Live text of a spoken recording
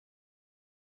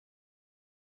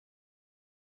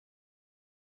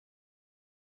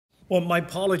Well, my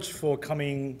apologies for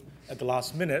coming at the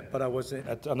last minute, but I was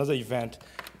at another event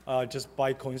just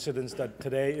by coincidence that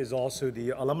today is also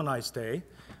the Alumni Day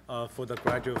for the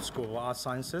Graduate School of Art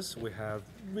Sciences. We have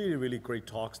really, really great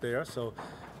talks there, so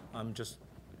I'm just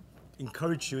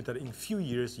encourage you that in a few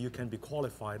years you can be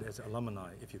qualified as alumni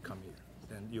if you come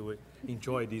here, and you will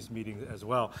enjoy these meetings as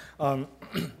well.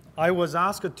 I was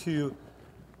asked to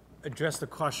address the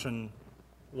question,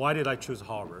 why did I choose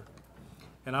Harvard?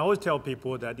 And I always tell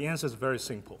people that the answer is very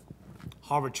simple.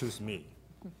 Harvard chose me.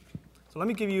 So let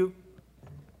me give you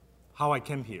how I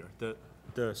came here,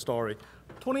 the story.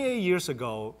 28 years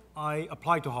ago, I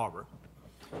applied to Harvard.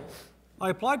 I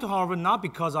applied to Harvard not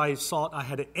because I thought I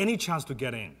had any chance to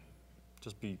get in,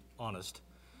 just be honest.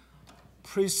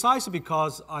 Precisely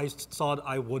because I thought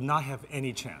I would not have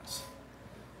any chance.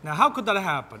 Now, how could that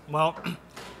happen? Well,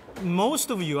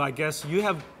 most of you, I guess,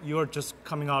 you're just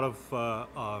coming out of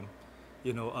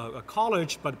a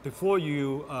college, but before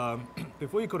you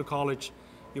go to college,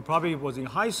 you probably was in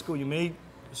high school. You may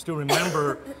still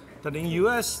remember that in the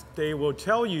U.S. they will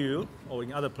tell you, or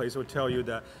in other places will tell you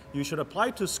that you should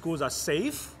apply to schools that are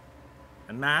safe,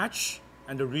 and match,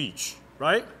 and the reach,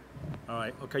 right? All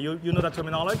right, okay, you know that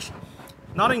terminology?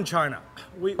 Not in China.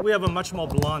 We have a much more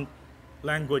blunt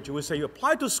language. We say you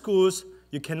apply to schools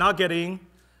you cannot get in,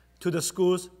 to the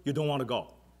schools you don't want to go,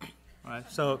 all right?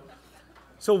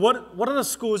 So what are the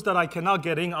schools that I cannot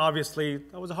get in? Obviously,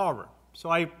 that was Harvard.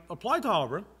 So I applied to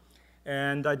Harvard,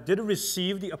 and I did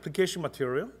receive the application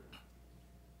material.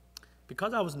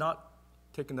 Because I was not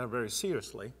taking that very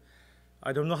seriously,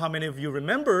 I don't know how many of you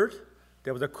remembered,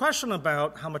 there was a question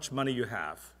about how much money you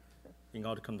have in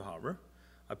order to come to Harvard.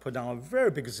 I put down a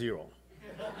very big 0.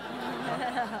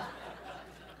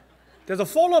 There's a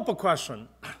follow-up question,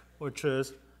 which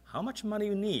is how much money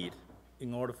you need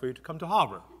in order for you to come to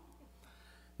Harvard.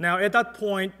 Now, at that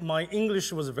point, my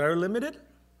English was very limited,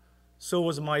 so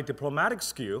was my diplomatic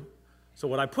skill. So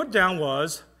what I put down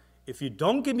was, if you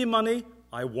don't give me money,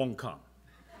 I won't come.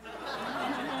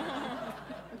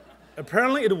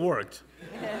 Apparently, it worked.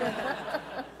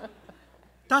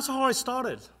 That's how I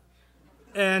started.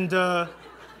 And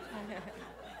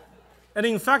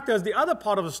in fact, there's the other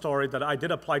part of the story that I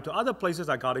did apply to other places,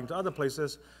 I got into other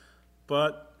places,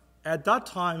 but at that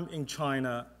time in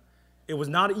China, it was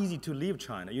not easy to leave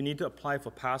China. You need to apply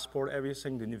for passport,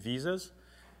 everything, you need visas.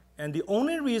 And the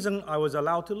only reason I was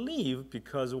allowed to leave,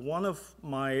 because one of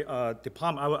my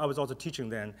department, I was also teaching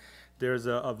then, there's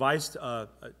a vice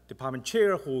department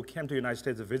chair who came to the United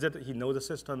States to visit. He knows the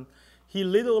system. He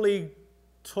literally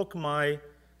took my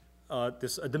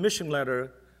this admission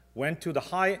letter, went to the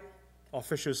high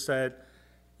officials, said,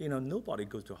 nobody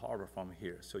goes to Harvard from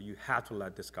here, so you have to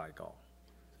let this guy go.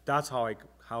 That's how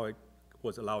I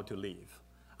was allowed to leave.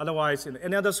 Otherwise, in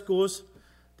any other schools,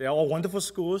 they're all wonderful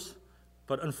schools,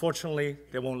 but unfortunately,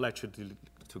 they won't let you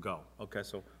to go. Okay,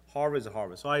 so Harvard is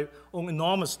Harvard. So I owe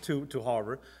enormous to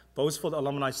Harvard, both for the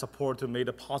alumni support who made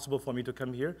it possible for me to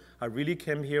come here. I really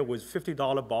came here with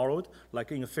 $50 borrowed,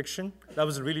 like in a fiction. That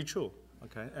was really true.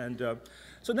 Okay, and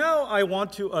so now I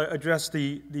want to address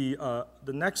the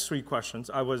next 3 questions.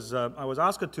 I was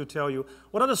asked to tell you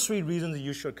what are the 3 reasons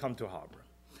you should come to Harvard.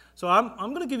 So I'm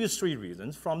going to give you 3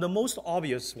 reasons, from the most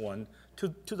obvious one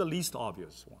to the least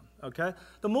obvious one. Okay,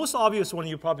 the most obvious one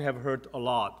you probably have heard a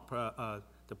lot.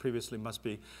 The previously must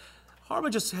be,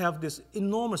 Harvard just have this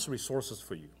enormous resources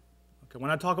for you. Okay,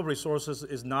 when I talk about resources,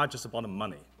 it's not just about the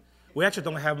money. We actually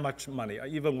don't have much money,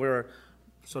 even we're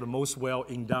sort of most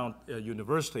well-endowed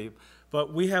university,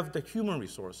 but we have the human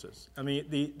resources. I mean,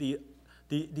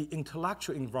 the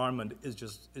intellectual environment is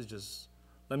just.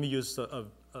 Let me use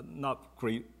not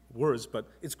great words, but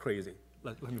it's crazy.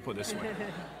 Let me put it this way,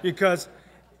 because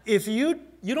if you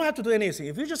don't have to do anything.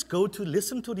 If you just go to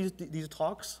listen to these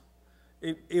talks,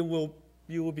 you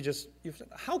will be just.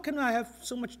 How can I have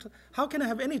so much? How can I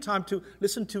have any time to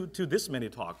listen to this many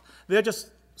talks? They're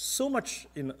just so much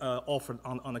offered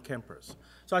on the campus.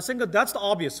 So I think that's the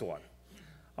obvious one.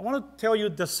 I want to tell you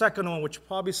the second one, which is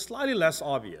probably slightly less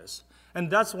obvious, and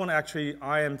that's one actually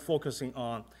I am focusing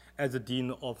on as the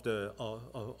dean of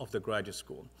the graduate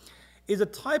school, is the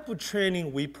type of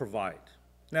training we provide.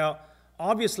 Now,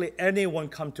 obviously, anyone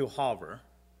come to Harvard,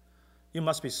 you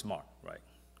must be smart, right?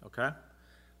 Okay.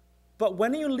 But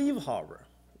when you leave Harvard,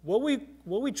 what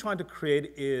we trying to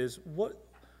create is what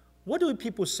do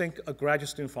people think a graduate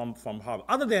student from Harvard,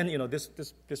 other than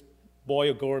this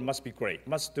boy or girl must be great,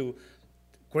 must do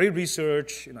great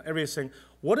research, everything.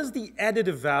 What is the added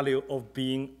value of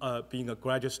being a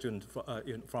graduate student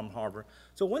from Harvard?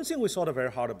 So one thing we thought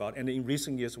very hard about, and in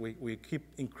recent years we keep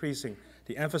increasing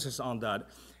the emphasis on that,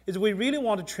 is we really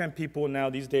want to train people now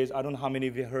these days. I don't know how many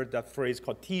of you heard that phrase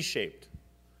called T-shaped.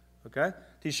 Okay?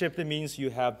 T-shaped means you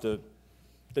have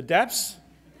the depths.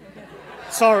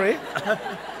 Sorry.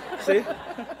 See?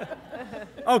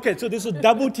 Okay, so this is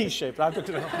double T-shaped.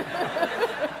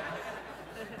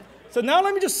 So now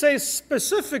let me just say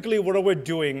specifically what we're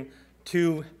doing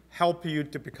to help you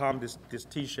to become this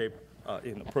T-shaped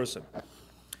person.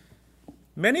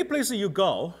 Many places you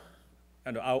go,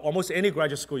 and almost any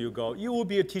graduate school you go, you will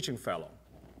be a teaching fellow,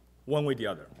 one way or the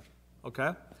other.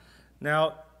 Okay?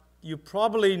 Now, you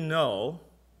probably know,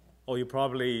 or you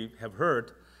probably have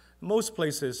heard, most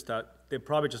places that they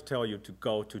probably just tell you to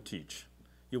go to teach.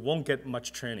 You won't get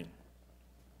much training.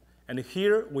 And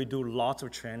here we do lots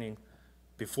of training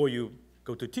before you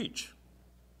go to teach.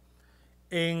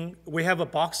 We have a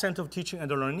box center of teaching and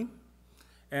learning.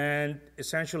 And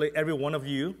essentially, every one of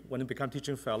you, when you become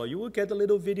teaching fellow, you will get a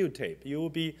little videotape. You will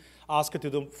be asked to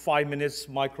do 5 minutes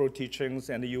micro teachings,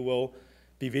 and you will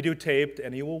be videotaped,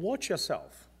 and you will watch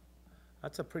yourself.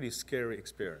 That's a pretty scary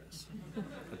experience.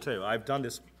 I'll tell you, I've done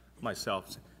this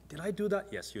myself. Did I do that?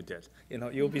 Yes, you did. You know,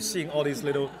 you'll be seeing all these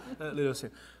little things.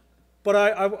 But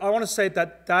I want to say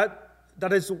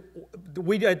that is,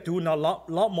 we do a lot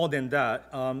more than that.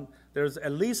 There's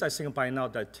at least, I think by now,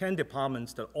 there are 10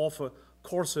 departments that offer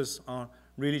courses on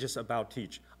really just about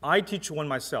teach. I teach one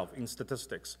myself in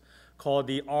statistics called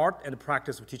the Art and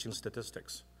Practice of Teaching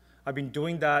Statistics. I've been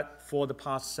doing that for the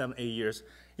past 7, 8 years.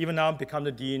 Even now I'm become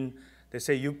the dean. They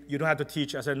say, you don't have to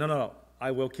teach. I said, no, I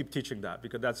will keep teaching that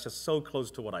because that's just so close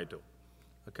to what I do.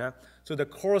 Okay? So the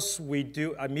course we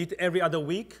do, I meet every other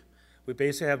week. We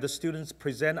basically have the students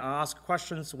present and ask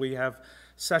questions. We have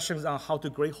sessions on how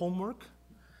to grade homework,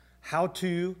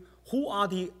 who are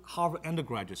the Harvard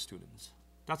undergraduate students?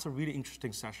 That's a really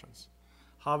interesting sessions.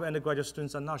 Harvard undergraduate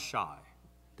students are not shy.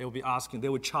 They will be asking, they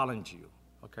will challenge you.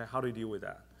 Okay, how do you deal with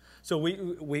that? So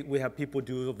we have people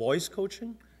do voice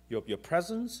coaching, your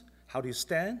presence, how do you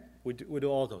stand? We do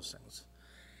all those things.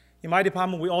 In my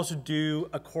department, we also do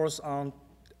a course on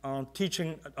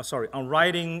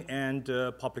writing and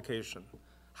publication.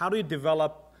 How do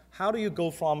you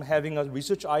go from having a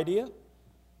research idea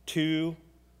to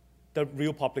the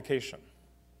real publication?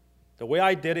 The way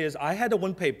I did is I had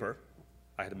one paper,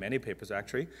 I had many papers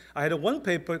actually, I had one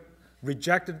paper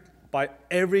rejected by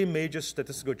every major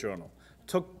statistical journal.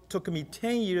 Took me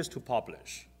 10 years to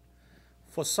publish.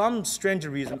 For some strange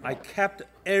reason, I kept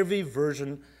every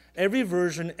version, every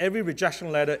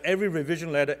rejection letter, every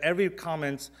revision letter, every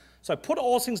comments. So I put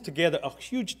all things together, a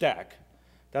huge deck.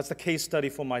 That's the case study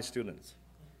for my students.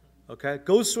 Okay,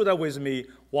 go through that with me,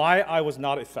 why I was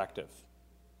not effective.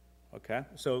 Okay,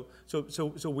 so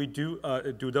we do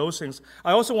those things.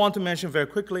 I also want to mention very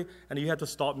quickly, and you have to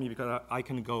stop me because I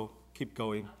can keep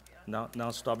going.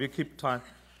 Now stop. You keep time.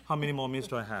 How many more minutes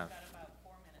do I have? Got about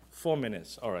 4 minutes. 4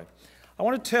 minutes. All right. I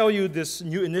want to tell you this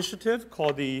new initiative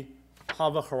called the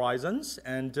Harvard Horizons,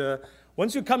 and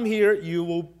once you come here, you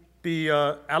will be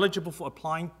eligible for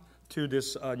applying to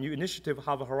this new initiative,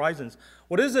 Harvard Horizons.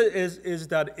 What is it is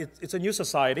that it's a new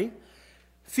society,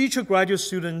 feature graduate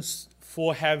students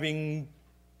for having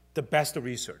the best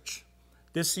research.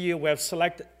 This year, we have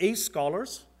selected 8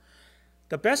 scholars.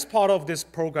 The best part of this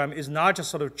program is not just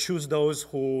sort of choose those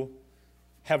who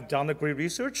have done the great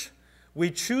research. We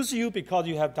choose you because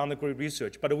you have done the great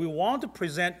research, but we want to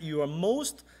present your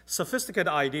most sophisticated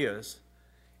ideas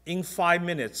in 5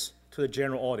 minutes to the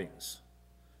general audience.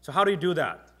 So how do you do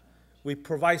that? We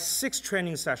provide 6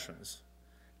 training sessions.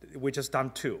 We just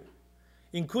done 2.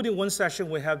 Including one session,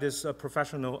 we have this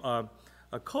professional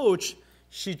coach.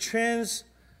 She trains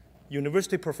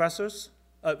university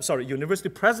university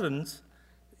presidents,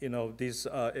 you know, these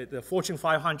the Fortune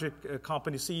 500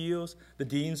 company CEOs, the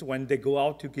deans, when they go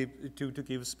out to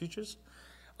give speeches.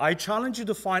 I challenge you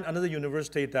to find another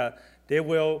university that they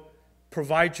will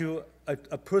provide you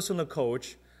a personal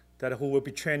coach who will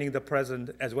be training the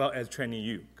president as well as training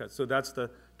you. So that's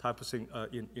the type of thing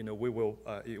we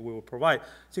will provide.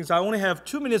 Since I only have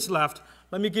 2 minutes left,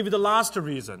 let me give you the last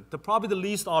reason. Probably the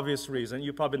least obvious reason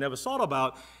you probably never thought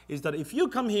about is that if you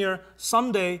come here,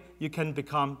 someday you can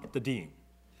become the dean.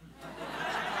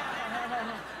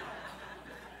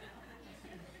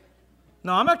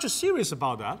 Now, I'm actually serious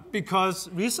about that because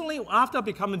recently, after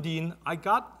becoming dean, I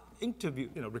got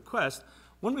request.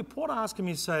 One reporter asked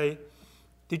me, say,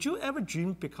 did you ever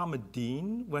dream become a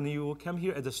dean when you came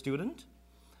here as a student?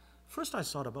 First, I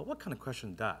thought about what kind of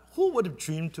question is that? Who would have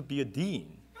dreamed to be a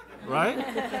dean? right?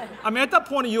 I mean, at that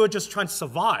point, you were just trying to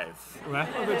survive, right?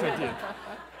 Which I did.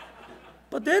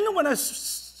 But then when I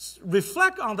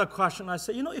reflect on the question, I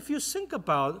say, if you think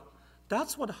about,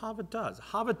 that's what Harvard does.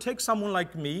 Harvard takes someone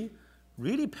like me,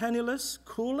 really penniless,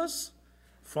 clueless,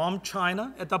 from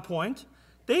China at that point.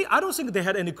 I don't think they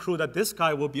had any clue that this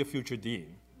guy will be a future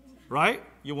dean, right?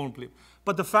 You won't believe.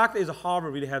 But the fact is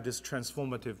Harvard really had this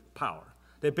transformative power.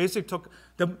 They basically took,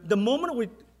 the moment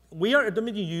we are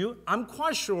admitting you, I'm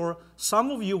quite sure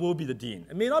some of you will be the dean.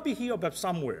 It may not be here, but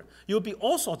somewhere. You'll be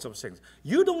all sorts of things.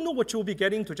 You don't know what you'll be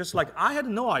getting to, just like I had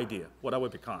no idea what I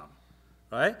would become,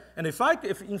 right? And in fact,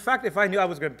 if I knew I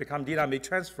was going to become dean, I may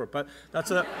transfer, but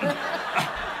that's a...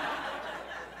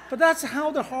 But that's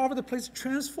how the Harvard place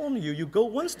transforms you. You go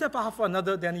one step after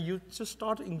another, then you just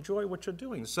start to enjoy what you're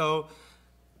doing. So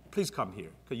please come here,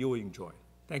 because you will enjoy.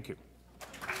 Thank you.